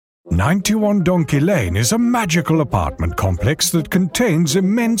91 Donkey Lane is a magical apartment complex that contains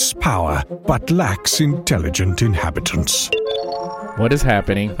immense power, but lacks intelligent inhabitants. What is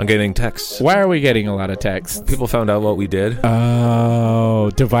happening? I'm getting texts. Why are we getting a lot of texts? People found out what we did. Oh,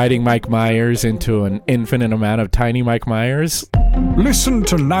 dividing Mike Myers into an infinite amount of tiny Mike Myers? Listen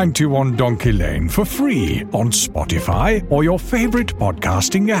to 91 Donkey Lane for free on Spotify or your favorite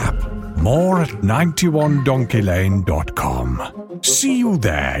podcasting app. More at 91donkeylane.com. See you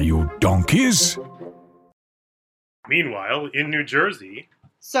there, you donkeys. Meanwhile, in New Jersey...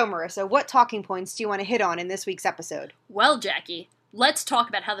 So, Marissa, what talking points do you want to hit on in this week's episode? Well, Jackie, let's talk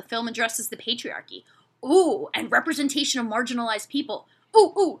about how the film addresses the patriarchy. Ooh, and representation of marginalized people.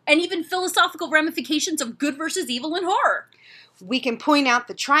 Ooh, and even philosophical ramifications of good versus evil in horror. We can point out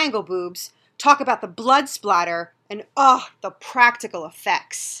the triangle boobs, talk about the blood splatter, and the practical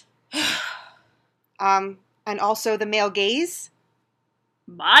effects. And also the male gaze?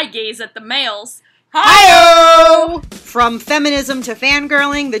 My gaze at the males. Hi-yo! From feminism to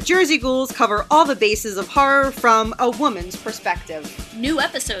fangirling, the Jersey Ghouls cover all the bases of horror from a woman's perspective. New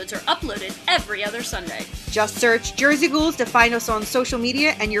episodes are uploaded every other Sunday. Just search Jersey Ghouls to find us on social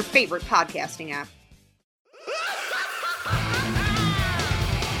media and your favorite podcasting app.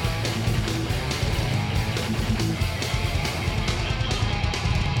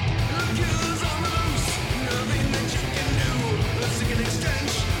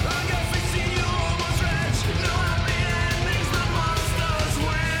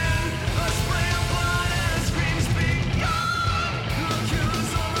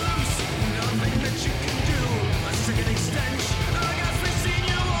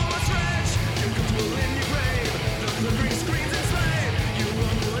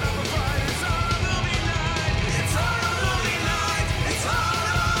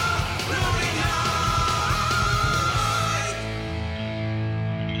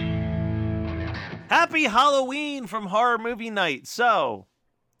 Happy Halloween from Horror Movie Night. So,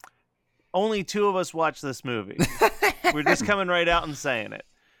 only two of us watched this movie. We're just coming right out and saying it.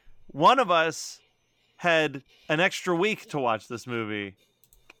 One of us had an extra week to watch this movie.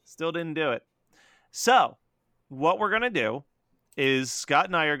 Still didn't do it. So, what we're going to do is Scott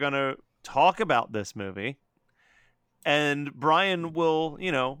and I are going to talk about this movie. And Brian will,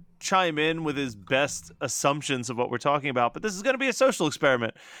 chime in with his best assumptions of what we're talking about. But this is going to be a social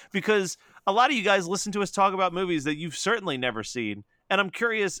experiment because a lot of you guys listen to us talk about movies that you've certainly never seen. And I'm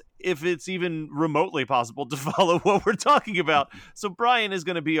curious if it's even remotely possible to follow what we're talking about. So Brian is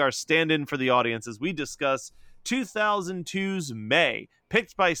going to be our stand-in for the audience as we discuss 2002's May,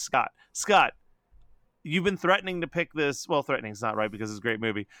 picked by Scott. Scott, you've been threatening to pick this. Well, threatening is not right because it's a great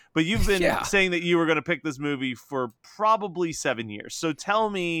movie. But you've been saying that you were going to pick this movie for probably 7 years. So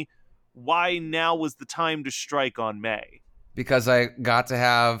tell me why now was the time to strike on May. Because I got to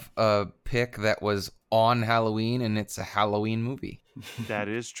have a pick that was on Halloween, and it's a Halloween movie. That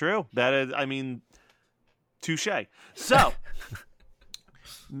is true. That is, touche. So,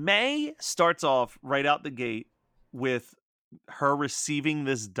 May starts off right out the gate with her receiving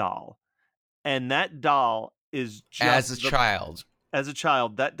this doll. And that doll is just... As a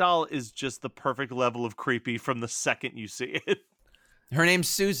child, that doll is just the perfect level of creepy from the second you see it. Her name's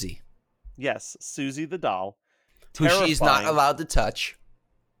Susie. Yes, Susie the doll. Who she's not allowed to touch.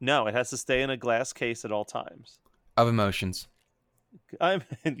 No, it has to stay in a glass case at all times. Of emotions.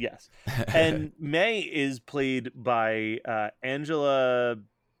 Yes. And May is played by Angela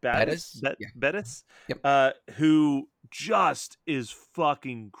Bettis? Bettis? Yep. Who just is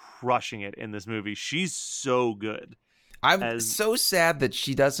fucking crushing it in this movie. She's so good. I'm so sad that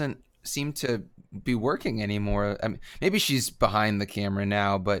she doesn't seem to be working anymore. I mean, maybe she's behind the camera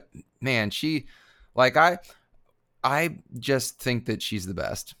now, but man, I just think that she's the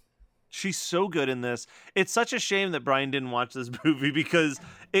best. She's so good in this. It's such a shame that Brian didn't watch this movie because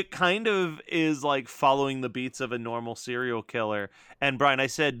it kind of is like following the beats of a normal serial killer. And Brian, I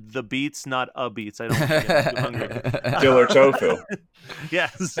said the beats, not a beats. I don't get too hungry. Killer tofu.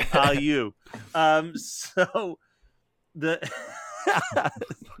 Yes, you. So the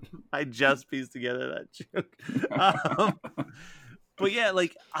I just pieced together that joke. But yeah,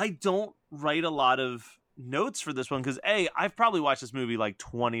 I don't write a lot of notes for this one because I've probably watched this movie like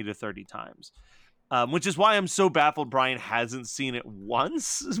 20 to 30 times, which is why I'm so baffled Brian hasn't seen it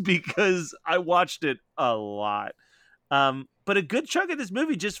once because I watched it a lot. But a good chunk of this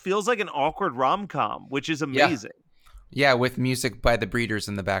movie just feels like an awkward rom-com, which is amazing. Yeah, with music by the Breeders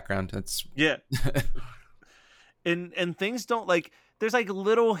in the background. And things don't there's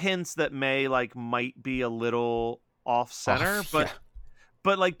little hints that May might be a little off center,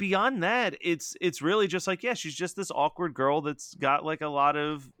 But like beyond that, it's really just like, yeah, she's just this awkward girl that's got like a lot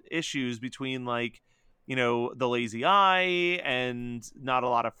of issues between like, you know, the lazy eye and not a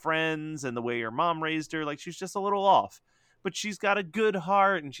lot of friends and the way her mom raised her. Like she's just a little off. But she's got a good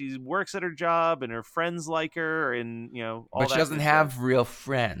heart and she works at her job and her friends like her and, you know, all that. But she doesn't have real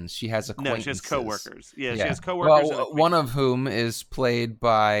friends. She has acquaintances. No, she has coworkers. Yeah, she has coworkers. Well, one of whom is played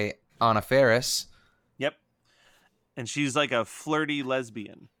by Anna Faris. Yep. And she's like a flirty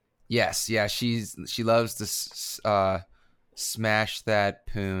lesbian. Yes, yeah, she loves to smash that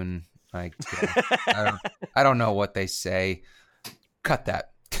poon. Like, I don't know what they say. Cut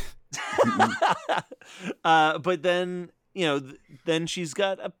that. But then, you know, then she's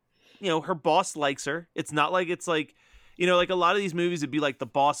got her boss likes her. It's not like it's like, you know, like a lot of these movies would be like the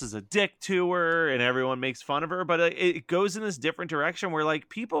boss is a dick to her and everyone makes fun of her. But it goes in this different direction where like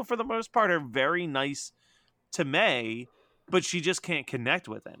people for the most part are very nice to May, but she just can't connect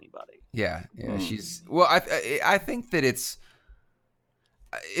with anybody. Yeah. She's I think that it's,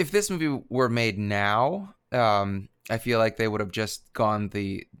 if this movie were made now, I feel like they would have just gone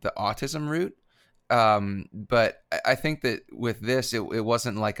the autism route. But I think that with this, it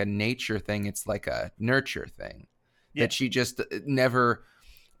wasn't like a nature thing. It's like a nurture thing. Yeah. That she just never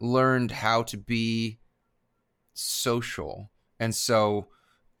learned how to be social. And so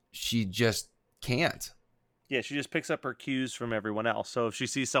she just can't. Yeah, she just picks up her cues from everyone else. So if she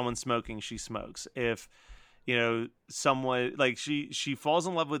sees someone smoking, she smokes. If, you know, someone like she falls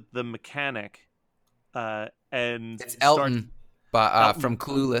in love with the mechanic, and it's Elton, from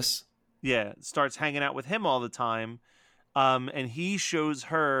Clueless. Yeah, starts hanging out with him all the time, and he shows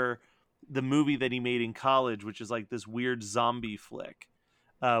her the movie that he made in college, which is like this weird zombie flick,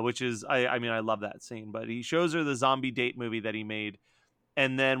 which is I mean I love that scene. But he shows her the zombie date movie that he made,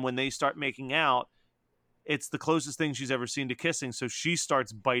 and then when they start making out, it's the closest thing she's ever seen to kissing. So she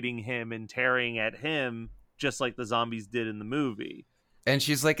starts biting him and tearing at him, just like the zombies did in the movie. And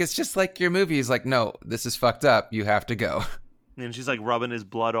she's like, it's just like your movie. He's like, no, this is fucked up. You have to go. And she's like rubbing his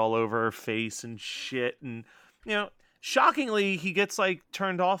blood all over her face and shit. And, you know, shockingly, he gets like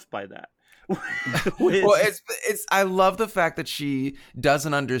turned off by that. Well, it's I love the fact that she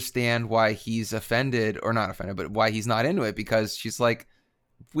doesn't understand why he's offended, or not offended, but why he's not into it, because she's like,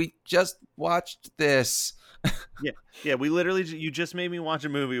 we just watched this. Yeah. We literally, you just made me watch a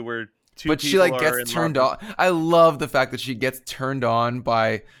movie where but she like gets turned on. I love the fact that she gets turned on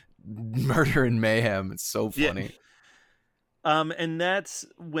by murder and mayhem. It's so funny. Yeah. And that's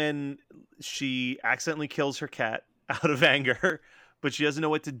when she accidentally kills her cat out of anger, but she doesn't know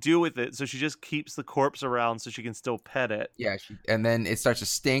what to do with it, so she just keeps the corpse around so she can still pet it. Yeah, and then it starts to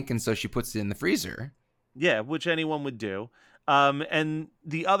stink, and so she puts it in the freezer. Yeah, which anyone would do. And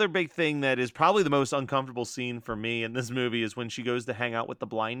the other big thing that is probably the most uncomfortable scene for me in this movie is when she goes to hang out with the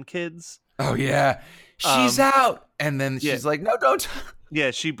blind kids. Oh yeah, she's out, and then she's like, "No, don't."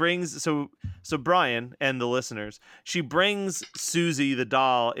 Yeah, she brings so Brian and the listeners. She brings Susie the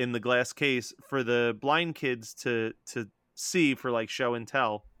doll in the glass case for the blind kids to see for like show and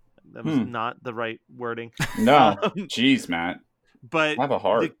tell. That was not the right wording. No, jeez, Matt. But I have a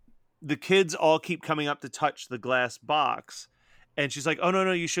heart. The kids all keep coming up to touch the glass box. And she's like, oh,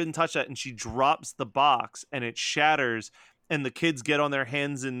 no, you shouldn't touch that. And she drops the box and it shatters. And the kids get on their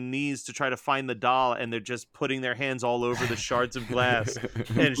hands and knees to try to find the doll. And they're just putting their hands all over the shards of glass.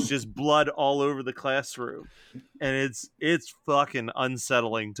 And it's just blood all over the classroom. And it's fucking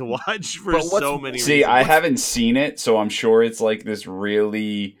unsettling to watch for so many reasons. See, I haven't seen it, so I'm sure it's like this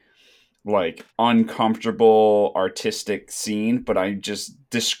really like uncomfortable artistic scene. But I'm just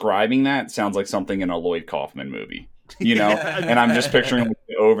describing that sounds like something in a Lloyd Kaufman movie. You know, and I'm just picturing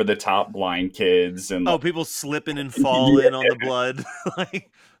over the top blind kids and people slipping and falling on the blood,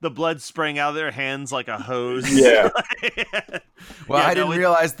 like the blood spraying out of their hands like a hose. Yeah. Well, I didn't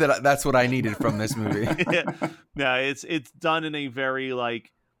realize that that's what I needed from this movie. No, it's done in a very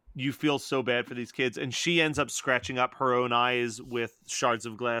like you feel so bad for these kids, and she ends up scratching up her own eyes with shards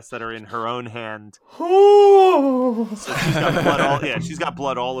of glass that are in her own hand. So she's got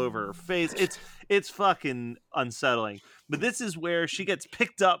blood all over her face. It's fucking unsettling. But this is where she gets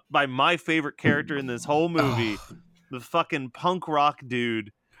picked up by my favorite character in this whole movie, the fucking punk rock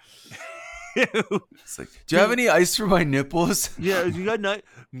dude. It's like, do you have any ice for my nipples? Yeah, you got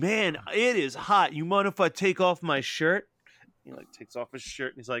man, it is hot. You mind if I take off my shirt? He like takes off his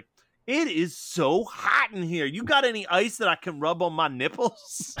shirt and he's like, it is so hot in here. You got any ice that I can rub on my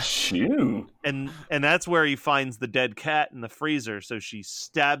nipples? Shoo. And that's where he finds the dead cat in the freezer. So she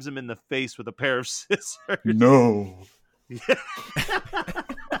stabs him in the face with a pair of scissors. No.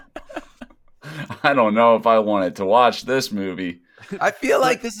 I don't know if I wanted to watch this movie. I feel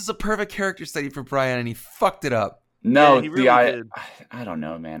like this is a perfect character study for Brian, and he fucked it up. No, Yeah, he really did. I don't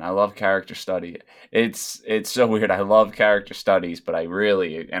know, man. I love character study. It's so weird. I love character studies, but I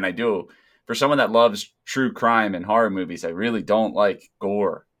do. For someone that loves true crime and horror movies, I really don't like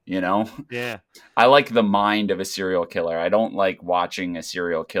gore. Yeah. I like the mind of a serial killer. I don't like watching a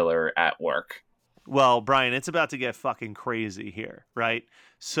serial killer at work. Well, Brian, it's about to get fucking crazy here, right?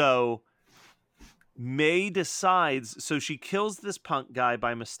 So May decides, so she kills this punk guy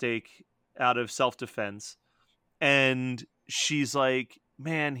by mistake out of self-defense, and she's like,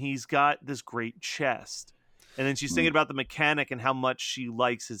 man, he's got this great chest. And then she's thinking about the mechanic and how much she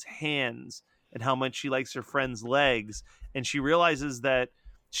likes his hands and how much she likes her friend's legs. And she realizes that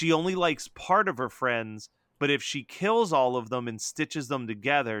she only likes part of her friends, but if she kills all of them and stitches them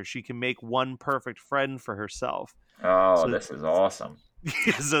together, she can make one perfect friend for herself. Oh, this is awesome.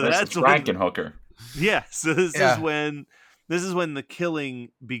 So this that's is Frankenhooker. Yeah, so this is when the killing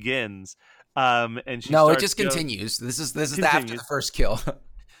begins. And she it just continues. This is after the first kill.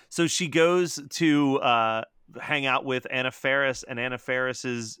 So she goes to hang out with Anna Faris and Anna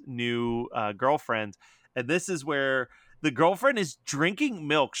Faris's new girlfriend, and this is where the girlfriend is drinking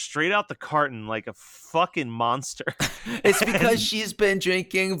milk straight out the carton like a fucking monster. It's because she's been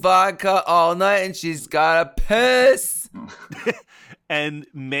drinking vodka all night and she's got a piss. And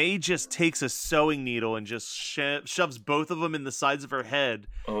May just takes a sewing needle and just shoves both of them in the sides of her head.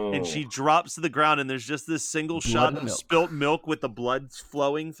 Oh. And she drops to the ground, and there's just this single shot of spilt milk with the blood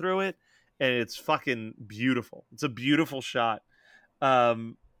flowing through it. And it's fucking beautiful. It's a beautiful shot.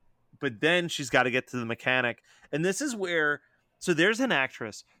 But then she's got to get to the mechanic. And this is where, so there's an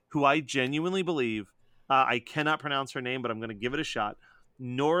actress who I genuinely believe, I cannot pronounce her name, but I'm going to give it a shot.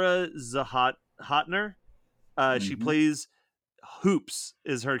 Nora Zahotner. She plays Hoops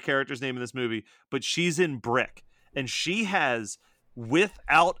is her character's name in this movie, but she's in Brick. And she has,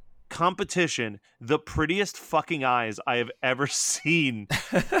 without competition, the prettiest fucking eyes I have ever seen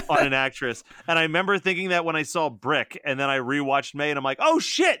on an actress. And I remember thinking that when I saw Brick, and then I rewatched May, and I'm like, oh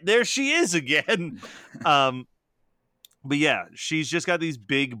shit, there she is again. But yeah, she's just got these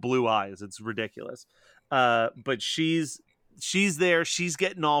big blue eyes. It's ridiculous. But she's there. She's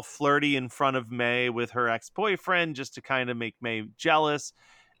getting all flirty in front of May with her ex-boyfriend just to kind of make May jealous.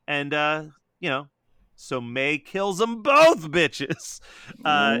 And, so May kills them both, bitches.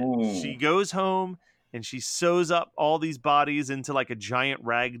 She goes home and she sews up all these bodies into like a giant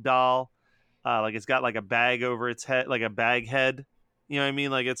rag doll. Like it's got like a bag over its head, like a bag head. You know what I mean?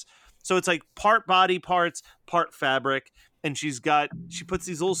 Like it's like part body parts, part fabric. And she puts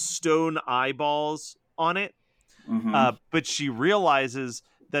these little stone eyeballs on it. Mm-hmm. But she realizes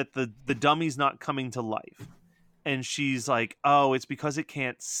that the dummy's not coming to life. And she's like, oh, it's because it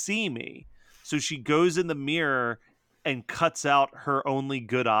can't see me. So she goes in the mirror and cuts out her only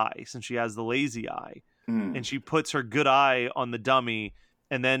good eye since she has the lazy eye. And she puts her good eye on the dummy.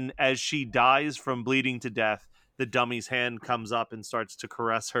 And then as she dies from bleeding to death, the dummy's hand comes up and starts to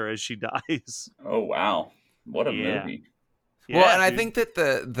caress her as she dies. Oh, wow. What a movie. Yeah, well, and I think that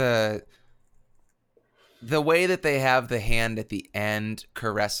the way that they have the hand at the end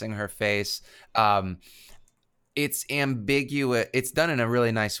caressing her face, it's ambiguous. It's done in a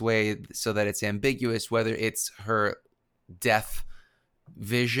really nice way so that it's ambiguous whether it's her death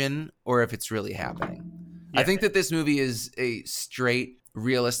vision or if it's really happening. Yeah. I think that this movie is a straight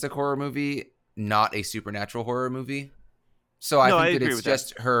realistic horror movie, not a supernatural horror movie. So I think that it's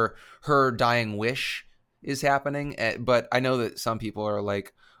just her dying wish is happening. But I know that some people are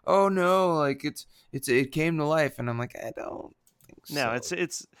like, oh no, like it came to life, and I'm like, I don't think so. No,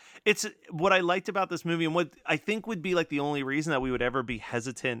 it's what I liked about this movie, and what I think would be like the only reason that we would ever be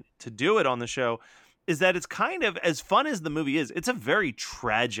hesitant to do it on the show is that it's kind of, as fun as the movie is, it's a very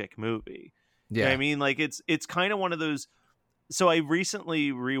tragic movie. Yeah, you know what I mean, like it's kind of one of those. So I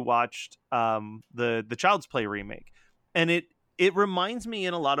recently rewatched the Child's Play remake, and it reminds me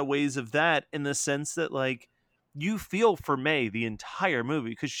in a lot of ways of that, in the sense that like you feel for May the entire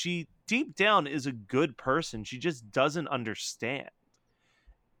movie because she deep down is a good person. She just doesn't understand.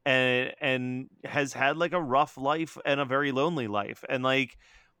 And has had like a rough life and a very lonely life. And like,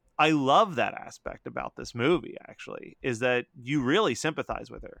 I love that aspect about this movie, actually, is that you really sympathize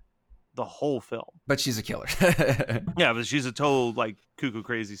with her the whole film. But she's a killer. Yeah, but she's a total like cuckoo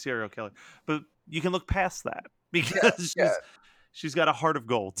crazy serial killer. But you can look past that because she's got a heart of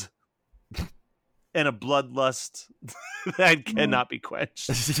gold and a bloodlust that cannot be quenched.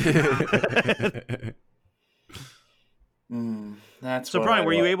 That's so, Brian,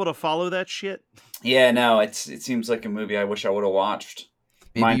 were you able to follow that shit? Yeah, no, it seems like a movie I wish I would have watched.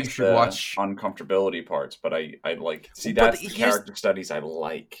 Maybe you Mine's should the watch. uncomfortability parts, but I like see But that's the here's- character studies I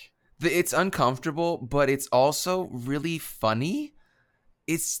like. It's uncomfortable, but it's also really funny.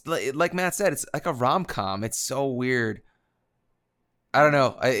 It's like Matt said, it's like a rom-com. It's so weird. I don't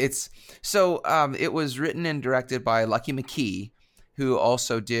know. It was written and directed by Lucky McKee, who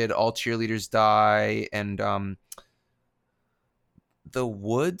also did All Cheerleaders Die and The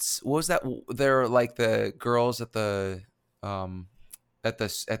Woods. What was that? They're like the girls at the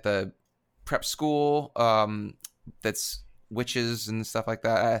prep school that's witches and stuff like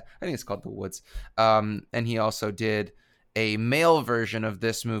that. I think it's called The Woods. And he also did a male version of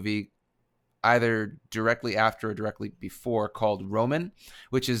this movie either directly after or directly before called Roman,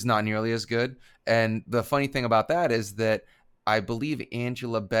 which is not nearly as good. And the funny thing about that is that I believe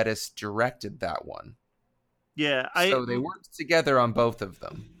Angela Bettis directed that one. Yeah, So they worked together on both of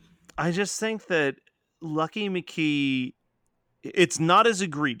them. I just think that Lucky McKee, it's not as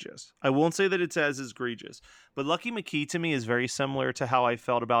egregious. I won't say that it's as egregious, but Lucky McKee to me is very similar to how I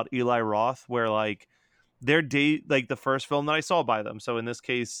felt about Eli Roth, where like their date, like the first film that I saw by them. So in this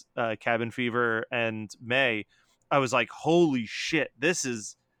case, Cabin Fever and May, I was like, holy shit, this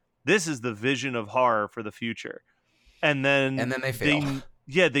is the vision of horror for the future. And then they fail.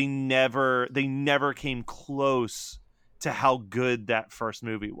 They never came close to how good that first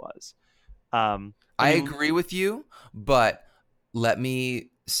movie was. I agree with you, but let me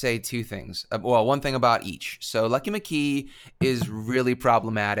say two things. Well, one thing about each. So Lucky McKee is really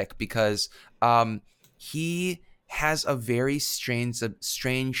problematic because he has a very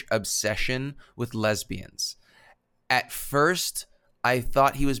strange obsession with lesbians. At first, I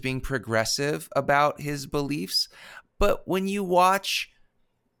thought he was being progressive about his beliefs, but when you watch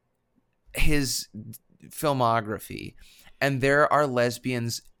his filmography and there are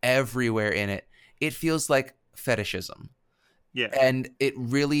lesbians everywhere in it, it feels like fetishism. Yeah. And it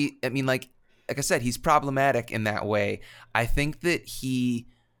really, I mean, like I said, he's problematic in that way. I think that he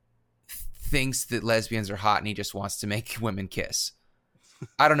thinks that lesbians are hot and he just wants to make women kiss.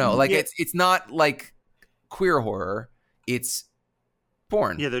 I don't know. Like it's not like queer horror. It's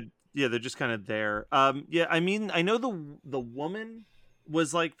porn. They're just kind of there. I mean, I know the woman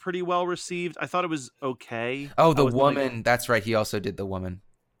was like pretty well received. I thought it was okay. Oh, The Woman. That's right. He also did The Woman.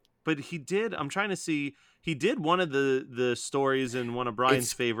 But he did. I'm trying to see. He did one of the stories in one of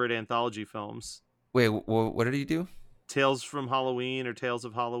Brian's favorite anthology films. Wait, what did he do? Tales from Halloween or Tales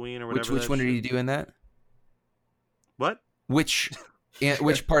of Halloween or whatever. Which one did he do in that? What? Which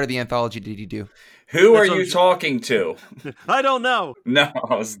part of the anthology did he do? Who are you talking to? I don't know. No,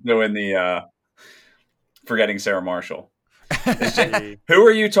 I was doing the forgetting Sarah Marshall. Who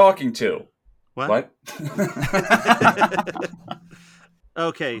are you talking to? What?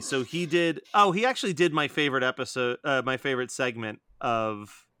 Okay, so he did. Oh, he actually did my favorite episode, my favorite segment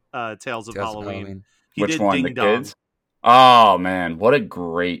of Tales of Halloween. He Which did one? Ding The Dong. kids? Oh man, what a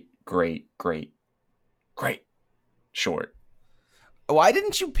great short. Why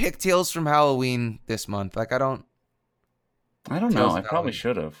didn't you pick Tales from Halloween this month? Like I don't know. I probably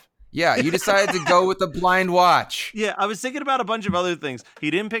should have. Yeah, you decided to go with the blind watch. Yeah, I was thinking about a bunch of other things.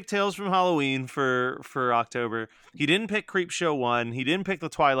 He didn't pick Tales from Halloween for October. He didn't pick Creepshow 1. He didn't pick the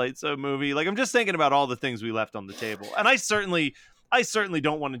Twilight Zone movie. Like I'm just thinking about all the things we left on the table. And I certainly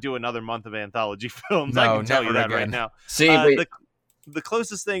don't want to do another month of anthology films. No, I can tell you that again. right now. See, the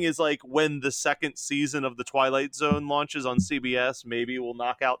closest thing is like when the second season of the Twilight Zone launches on CBS, maybe we'll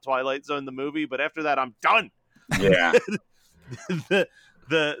knock out Twilight Zone the movie, but after that I'm done. Yeah.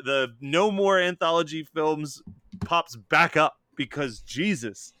 The no more anthology films pops back up because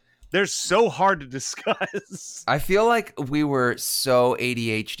Jesus, they're so hard to discuss. I feel like we were so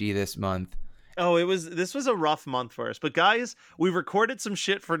ADHD this month. Oh, this was a rough month for us. But guys, we recorded some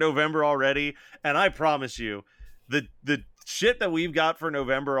shit for November already, and I promise you, the shit that we've got for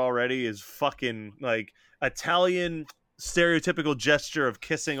November already is fucking like Italian stereotypical gesture of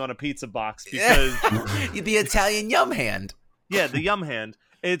kissing on a pizza box because the Italian yum hand. Yeah, the yum hand.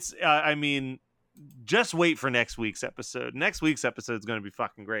 It's I mean, just wait for next week's episode. Next week's episode is going to be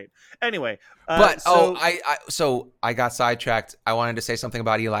fucking great. Anyway, so I got sidetracked. I wanted to say something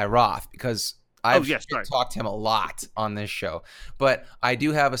about Eli Roth because I've talked to him a lot on this show, but I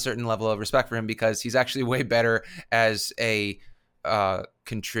do have a certain level of respect for him because he's actually way better as a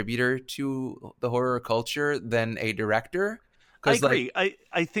contributor to the horror culture than a director. I agree.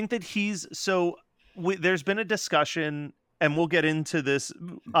 I think that there's been a discussion, and we'll get into this.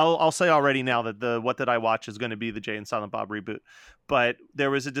 I'll say already now that the What Did I Watch is going to be the Jay and Silent Bob reboot. But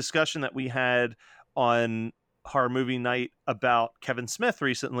there was a discussion that we had on Horror Movie Night about Kevin Smith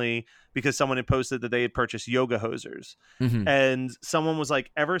recently because someone had posted that they had purchased yoga hosers. Mhm. And someone was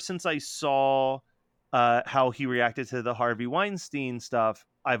like, ever since I saw how he reacted to the Harvey Weinstein stuff,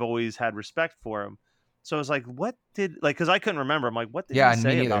 I've always had respect for him. So I was like, what did, like, because I couldn't remember. I'm like, what did Yeah, he me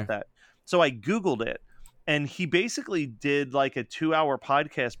say neither. about that? So I Googled it, and he basically did like a 2-hour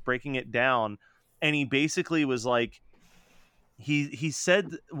podcast breaking it down. And he basically was like, he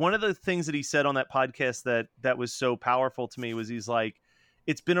said, one of the things that he said on that podcast that was so powerful to me was, he's like,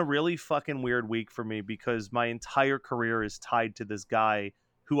 it's been a really fucking weird week for me because my entire career is tied to this guy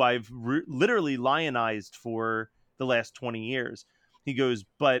who I've literally lionized for the last 20 years. He goes,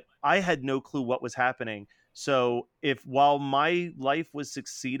 but I had no clue what was happening. So if while my life was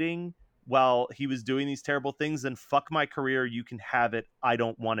succeeding, while he was doing these terrible things, then fuck my career. You can have it. I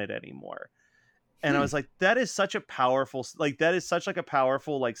don't want it anymore. And I was like, that is such a powerful, like, that is such like a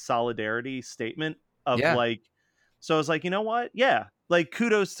powerful, like, solidarity statement of Yeah. like, so I was like, you know what? Yeah. Like,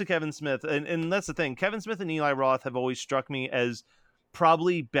 kudos to Kevin Smith. And that's the thing. Kevin Smith and Eli Roth have always struck me as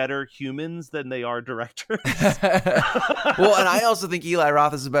probably better humans than they are directors. Well, and I also think Eli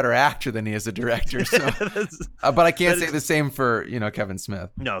Roth is a better actor than he is a director. So, but I can't say the same for, Kevin Smith.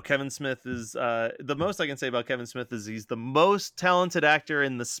 No, Kevin Smith is the most I can say about Kevin Smith is he's the most talented actor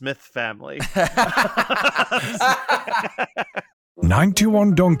in the Smith family.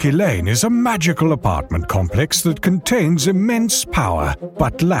 91 Donkey Lane is a magical apartment complex that contains immense power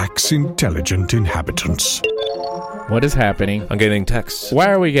but lacks intelligent inhabitants. What is happening? I'm getting texts.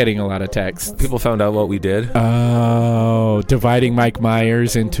 Why are we getting a lot of texts? People found out what we did. Oh, dividing Mike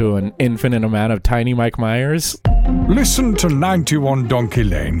Myers into an infinite amount of tiny Mike Myers? Listen to 91 Donkey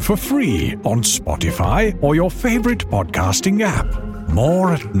Lane for free on Spotify or your favorite podcasting app.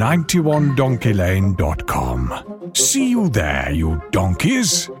 More at 91donkeylane.com. See you there, you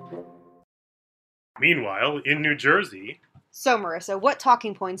donkeys. Meanwhile, in New Jersey, So, Marissa, what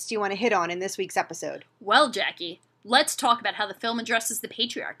talking points do you want to hit on in this week's episode? Well, Jackie, let's talk about how the film addresses the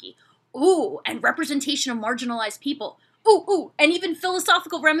patriarchy. Ooh, and representation of marginalized people. Ooh, and even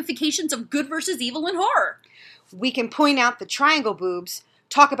philosophical ramifications of good versus evil in horror. We can point out the triangle boobs,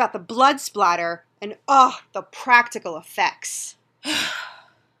 talk about the blood splatter, and the practical effects.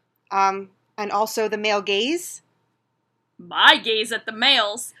 And also the male gaze. My gaze at the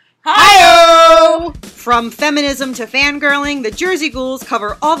males. Hi-yo! From feminism to fangirling, the Jersey Ghouls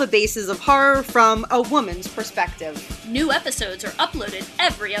cover all the bases of horror from a woman's perspective. New episodes are uploaded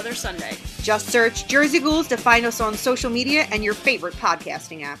every other Sunday. Just search Jersey Ghouls to find us on social media and your favorite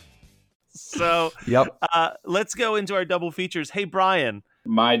podcasting app. So, Yep. Let's go into our double features. Hey, Brian.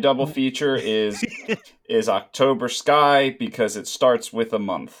 My double feature is October Sky because it starts with a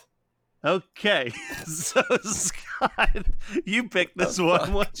month. Okay, so Scott, you picked this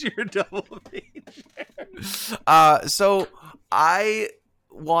one. What's your double feature? So I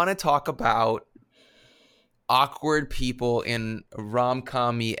want to talk about awkward people in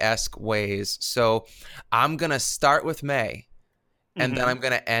rom-com-esque ways. So I'm going to start with May, and then I'm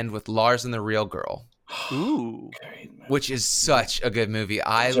going to end with Lars and the Real Girl. Ooh. Which is such a good movie.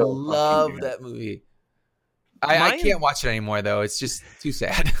 I So love fucking good. that movie. I can't watch it anymore, though. It's just too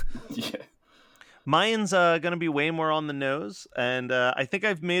sad. Yeah. Mine's going to be way more on the nose, and I think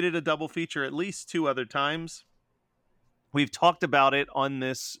I've made it a double feature at least 2 other times. We've talked about it on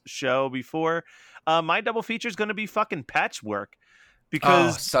this show before. My double feature is going to be fucking Patchwork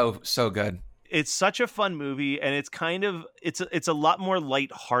because so good. it's such a fun movie, and it's kind of it's a lot more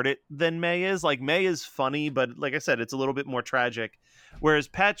lighthearted than May is. Like, May is funny, but like I said, it's a little bit more tragic, whereas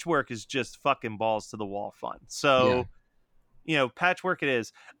Patchwork is just fucking balls to the wall fun. So, Patchwork it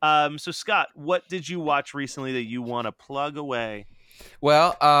is. So Scott, what did you watch recently that you want to plug away?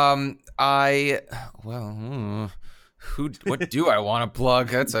 Well, what do I want to plug?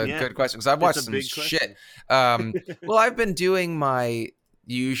 That's a good question, because I've watched It's a some big shit. question. Well, I've been doing my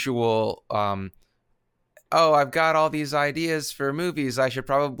usual I've got all these ideas for movies. I should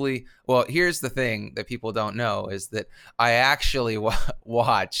probably, well, here's the thing that people don't know is that I actually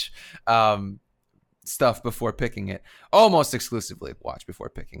watch stuff before picking it, almost exclusively watch before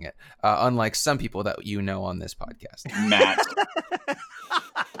picking it, unlike some people that on this podcast. Matt.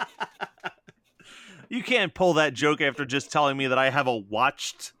 You can't pull that joke after just telling me that I have a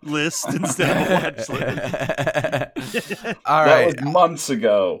watched list instead of a watch list. All That right. was months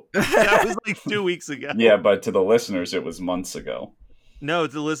ago. That was like 2 weeks ago. Yeah, but to the listeners, it was months ago. No,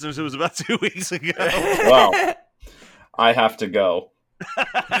 to the listeners, it was about 2 weeks ago. Well, I have to go.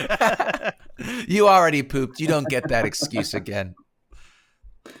 You already pooped. You don't get that excuse again.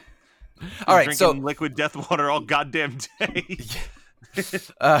 All right, so liquid death water all goddamn day.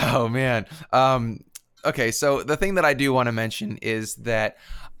 oh man. Okay, so the thing that I do want to mention is that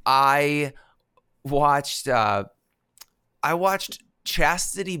I watched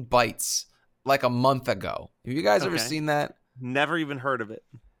Chastity Bites like a month ago. Have you guys ever Okay. seen that? Never even heard of it.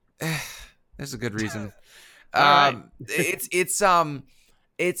 There's a good reason. All right.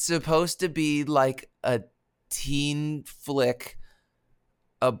 It's supposed to be like a teen flick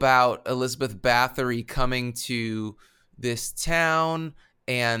about Elizabeth Bathory coming to this town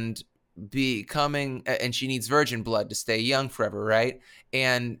and and she needs virgin blood to stay young forever, right?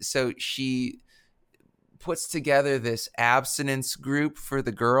 And so she puts together this abstinence group for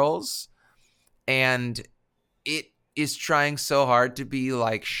the girls, and it is trying so hard to be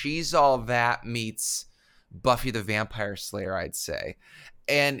like She's All That meets Buffy the Vampire Slayer, I'd say.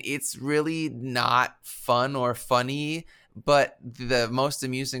 And it's really not fun or funny, but the most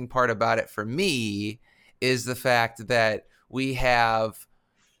amusing part about it for me is the fact that we have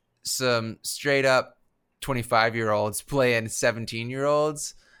some straight up 25-year-olds playing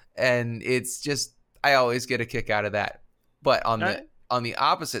 17-year-olds, and it's just, I always get a kick out of that. But on the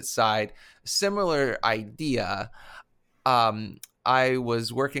opposite side, similar idea, I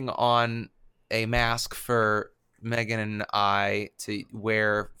was working on a mask for Megan and I to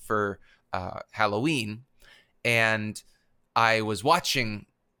wear for Halloween, and I was watching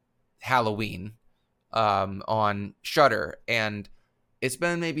Halloween on Shudder, and it's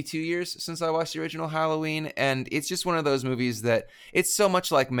been maybe 2 years since I watched the original Halloween, and it's just one of those movies that it's so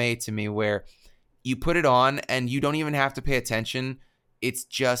much like May to me, where you put it on and you don't even have to pay attention. It's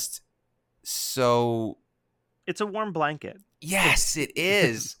just so... It's a warm blanket. Yes, it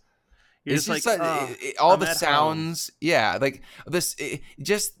is. You're It's just just like, all I'm the at sounds, yeah, like this,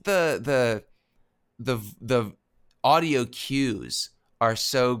 just the audio cues are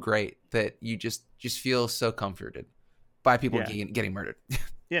so great that you just feel so comforted by people getting murdered.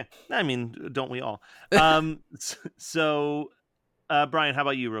 Yeah, I mean, don't we all? So, Brian, how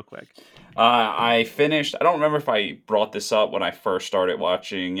about you, real quick? I finished. I don't remember if I brought this up when I first started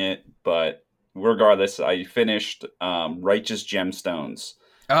watching it, but regardless, I finished Righteous Gemstones.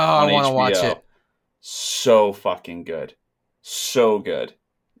 Oh, I want to HBO. watch it. So fucking good. So good.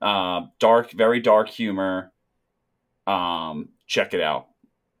 Dark, very dark humor. Check it out.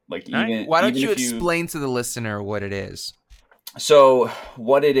 Like, even why don't even you if explain to the listener what it is? So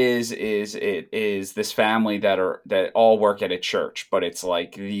what it is it is this family that all work at a church, but it's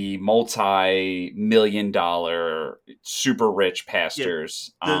like the multi-million-dollar super rich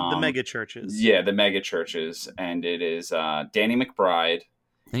pastors. The mega churches. Yeah, the mega churches. And it is Danny McBride.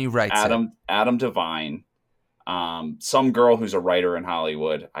 And he writes Adam Devine. Some girl who's a writer in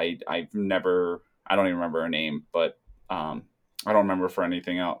Hollywood. I don't even remember her name, but I don't remember from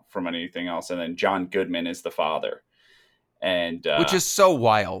anything else. And then John Goodman is the father. And which is so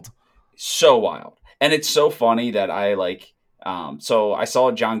wild. And it's so funny that I like so I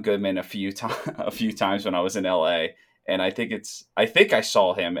saw John Goodman a few times when I was in LA, and I think I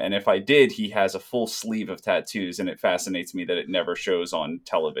saw him, and if I did, he has a full sleeve of tattoos, and it fascinates me that it never shows on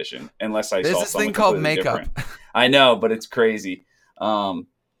television unless I There's saw this something thing called completely makeup. different. I know, but it's crazy. But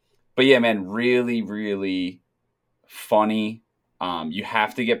yeah, man, really, really funny. You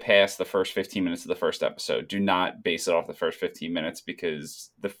have to get past the first 15 minutes of the first episode. Do not base it off the first 15 minutes, because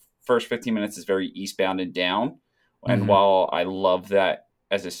the first 15 minutes is very Eastbound and Down. And while I love that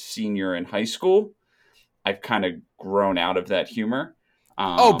as a senior in high school, I've kind of grown out of that humor.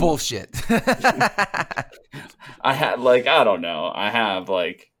 Oh, bullshit.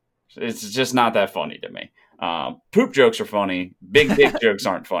 It's just not that funny to me. Poop jokes are funny. Big dick jokes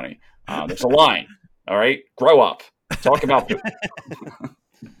aren't funny. There's a line. All right. Grow up. Talk about poop.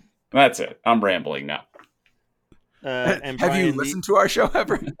 That's it. I'm rambling now. And have Brian, you listened to our show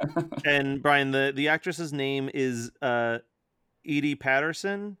ever? And Brian, the actress's name is Edie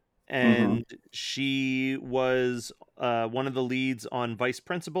Patterson, and she was one of the leads on Vice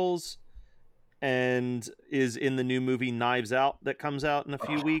Principals, and is in the new movie Knives Out that comes out in a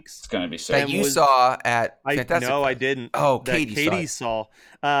few weeks. It's gonna be so. That you saw at Fantastic No, I Fest. didn't. Oh, that Katie saw.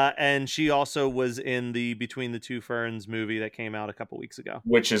 And she also was in the Between the Two Ferns movie that came out a couple weeks ago,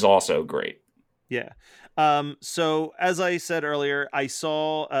 which is also great. Yeah. So as I said earlier, I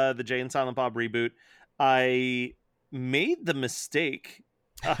saw the Jay and Silent Bob reboot. I made the mistake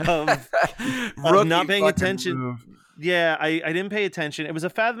of not paying attention. Move. Yeah, I didn't pay attention. It was a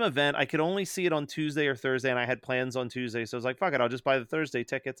Fathom event. I could only see it on Tuesday or Thursday, and I had plans on Tuesday, so I was like, fuck it, I'll just buy the Thursday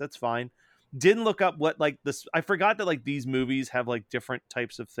tickets. That's fine. Didn't look up what like this. I forgot that like these movies have like different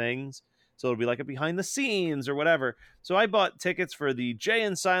types of things. So it'll be like a behind the scenes or whatever. So I bought tickets for the Jay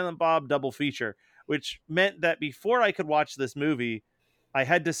and Silent Bob double feature, which meant that before I could watch this movie, I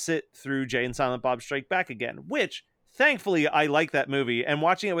had to sit through Jay and Silent Bob Strike Back Again, which thankfully I like that movie, and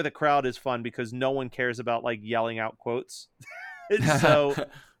watching it with a crowd is fun because no one cares about like yelling out quotes. So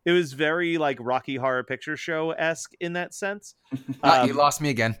it was very like Rocky Horror Picture Show-esque in that sense. You lost me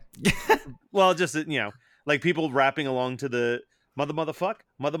again. Well, just, like people rapping along to the motherfuck,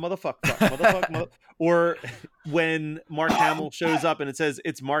 mother, or when Mark Hamill shows up and it says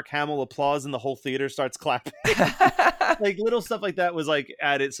it's Mark Hamill applause and the whole theater starts clapping. Like little stuff like that was like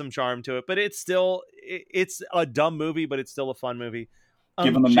added some charm to it, but it's a dumb movie, but it's still a fun movie.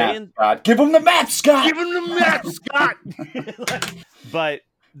 Give him the map, Scott. Give him the map, Scott. Give him the map, Scott. But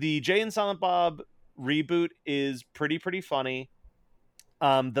the Jay and Silent Bob reboot is pretty funny.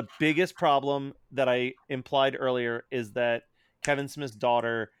 The biggest problem that I implied earlier is that Kevin Smith's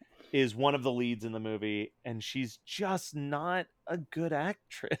daughter is one of the leads in the movie, and she's just not a good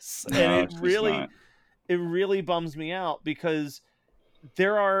actress. No, and it really bums me out because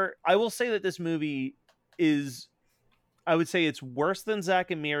I will say that this movie is, I would say it's worse than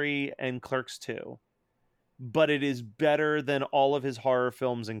Zack and Miri and Clerks 2, but it is better than all of his horror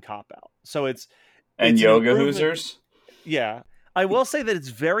films and Cop Out. So it's Yoga Hoosers. Yeah. I will say that it's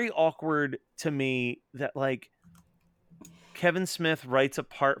very awkward to me that like Kevin Smith writes a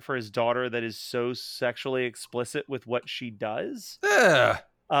part for his daughter that is so sexually explicit with what she does.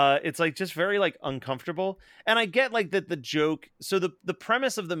 It's like just very like uncomfortable. And I get like that the joke. So the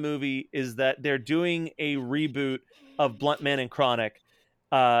premise of the movie is that they're doing a reboot of Blunt Man and Chronic.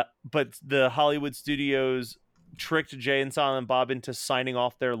 But the Hollywood studios tricked Jay and Silent Bob into signing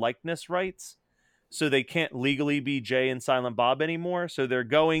off their likeness rights. So they can't legally be Jay and Silent Bob anymore. So they're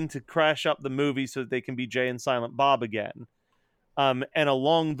going to crash up the movie so that they can be Jay and Silent Bob again. And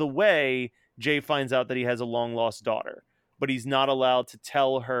along the way, Jay finds out that he has a long lost daughter, but he's not allowed to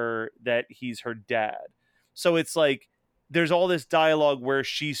tell her that he's her dad. So it's like, there's all this dialogue where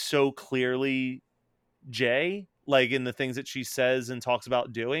she's so clearly Jay, like in the things that she says and talks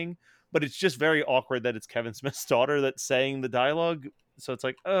about doing, but it's just very awkward that it's Kevin Smith's daughter that's saying the dialogue. So it's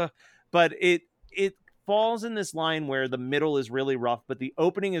like, but it falls in this line where the middle is really rough, but the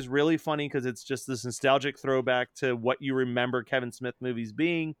opening is really funny because it's just this nostalgic throwback to what you remember Kevin Smith movies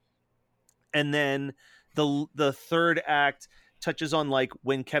being. And then the third act touches on like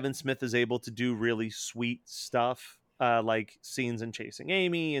when Kevin Smith is able to do really sweet stuff, like scenes in Chasing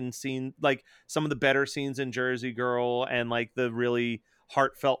Amy and like some of the better scenes in Jersey Girl and like the really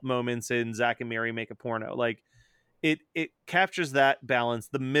heartfelt moments in Zack and Miri Make a Porno. Like it captures that balance.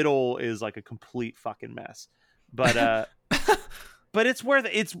 The middle is like a complete fucking mess, but but it's worth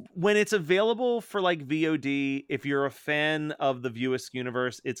it. It's when it's available for like VOD. If you're a fan of the View Askew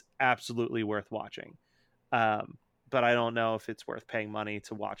universe, it's absolutely worth watching. But I don't know if it's worth paying money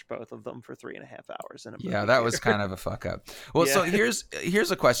to watch both of them for 3.5 hours in a movie. Yeah, that was kind of a fuck up. Well, so here's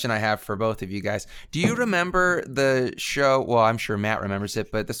a question I have for both of you guys. Do you remember the show? Well, I'm sure Matt remembers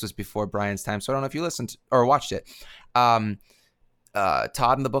it, but this was before Brian's time, so I don't know if you listened or watched it. Todd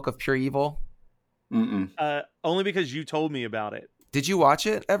and the Book of Pure Evil? Only because you told me about it. Did you watch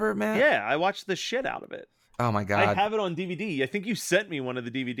it ever, Matt? Yeah, I watched the shit out of it. Oh my God. I have it on DVD. I think you sent me one of the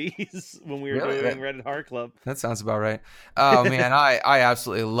DVDs when we were doing Reddit Horror Club. That sounds about right. Oh man, I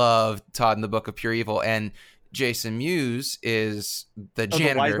absolutely love Todd and the Book of Pure Evil, and Jason Mewes is the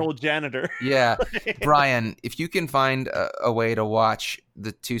janitor. The wise old janitor. Yeah. Brian, if you can find a way to watch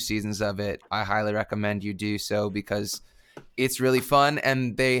the 2 seasons of it, I highly recommend you do so because it's really fun,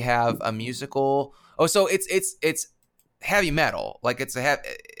 and they have a musical. Oh, so it's heavy metal. Like it's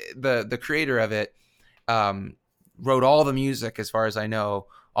the creator of it wrote all the music, as far as I know.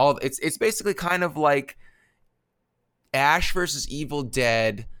 It's basically kind of like Ash versus Evil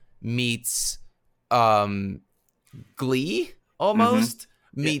Dead meets Glee almost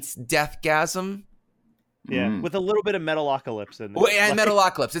meets Deathgasm. Yeah, with a little bit of Metalocalypse in there. Well, and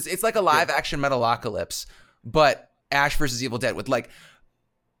Metalocalypse. It's like a live action Metalocalypse, but Ash versus Evil Dead with like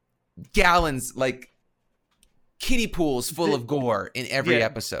gallons, like kiddie pools full of gore in every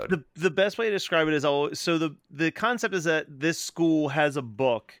episode. The best way to describe it is the concept is that this school has a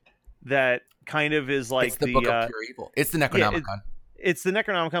book that kind of is like it's the Book of Pure Evil. It's the Necronomicon. It's the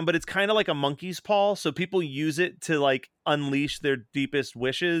Necronomicon, but it's kind of like a monkey's paw. So people use it to like unleash their deepest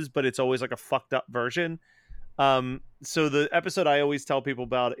wishes, but it's always like a fucked up version. So the episode I always tell people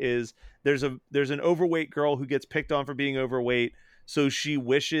about is there's an overweight girl who gets picked on for being overweight. So she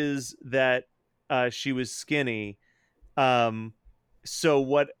wishes that she was skinny. So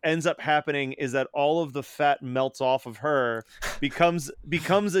what ends up happening is that all of the fat melts off of her, becomes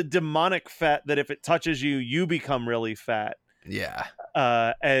a demonic fat that if it touches you, you become really fat. Yeah.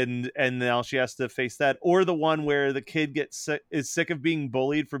 And now she has to face that, or the one where the kid is sick of being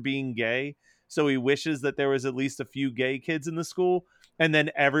bullied for being gay, so he wishes that there was at least a few gay kids in the school, and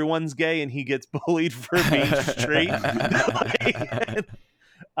then everyone's gay and he gets bullied for being straight.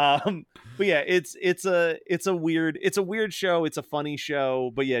 But yeah, it's a weird show. It's a funny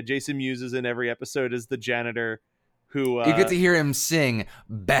show, but yeah, Jason Mewes is in every episode as the janitor who you get to hear him sing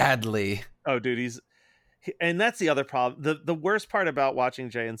badly. Oh, dude, and that's the other problem. The worst part about watching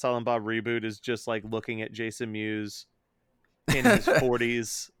Jay and Silent Bob Reboot is just like looking at Jason Mewes in his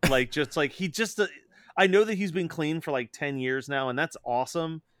 40s. I know that he's been clean for like 10 years now, and that's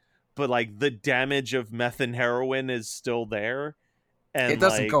awesome. But like the damage of meth and heroin is still there. And it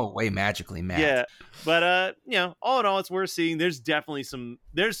doesn't go away magically, Matt. Yeah. But all in all, it's worth seeing. There's definitely some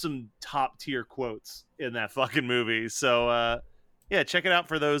top tier quotes in that fucking movie. So yeah, check it out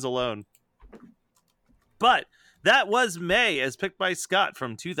for those alone. But that was May, as picked by Scott,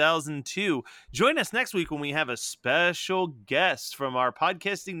 from 2002. Join us next week when we have a special guest from our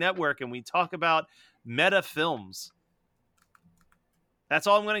podcasting network and we talk about meta films. That's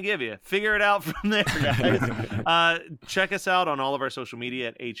all I'm going to give you. Figure it out from there, guys. Check us out on all of our social media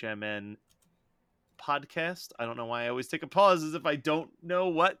at HMN Podcast. I don't know why I always take a pause as if I don't know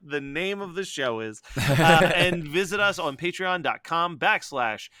what the name of the show is. And visit us on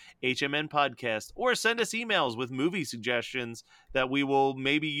patreon.com/HMN Podcast, or send us emails with movie suggestions that we will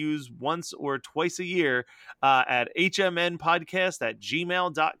maybe use once or twice a year at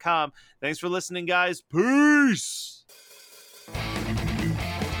hmnpodcast@gmail.com. Thanks for listening, guys. Peace.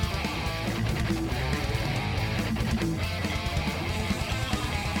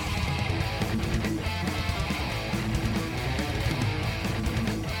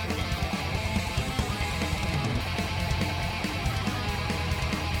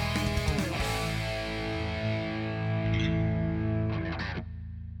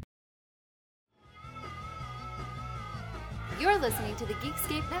 You're listening to the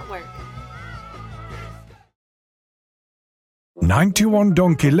Geekscape Network. 91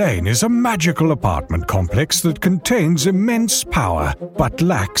 Donkey Lane is a magical apartment complex that contains immense power, but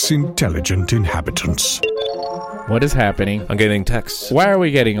lacks intelligent inhabitants. What is happening? I'm getting texts. Why are we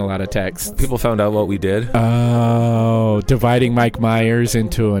getting a lot of texts? People found out what we did. Oh, dividing Mike Myers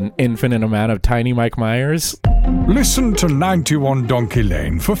into an infinite amount of tiny Mike Myers? Listen to 91 Donkey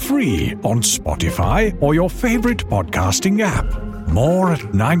Lane for free on Spotify or your favorite podcasting app. More at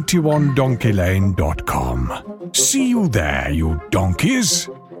 91donkeylane.com. See you there, you donkeys.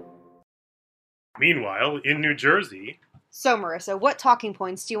 Meanwhile, in New Jersey... So, Marissa, what talking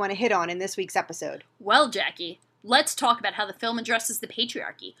points do you want to hit on in this week's episode? Well, Jackie, let's talk about how the film addresses the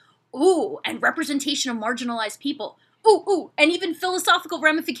patriarchy. Ooh, and representation of marginalized people. Ooh, and even philosophical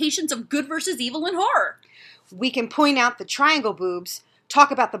ramifications of good versus evil in horror. We can point out the triangle boobs,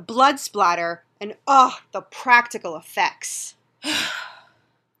 talk about the blood splatter, and the practical effects.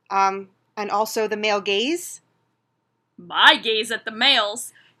 And also the male gaze. My gaze at the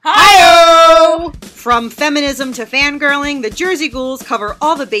males. Hi-yo! From feminism to fangirling, the Jersey Ghouls cover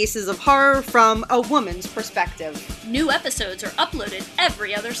all the bases of horror from a woman's perspective. New episodes are uploaded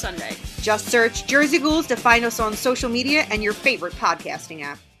every other Sunday. Just search Jersey Ghouls to find us on social media and your favorite podcasting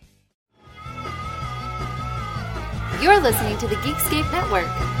app. You're listening to the Geekscape Network.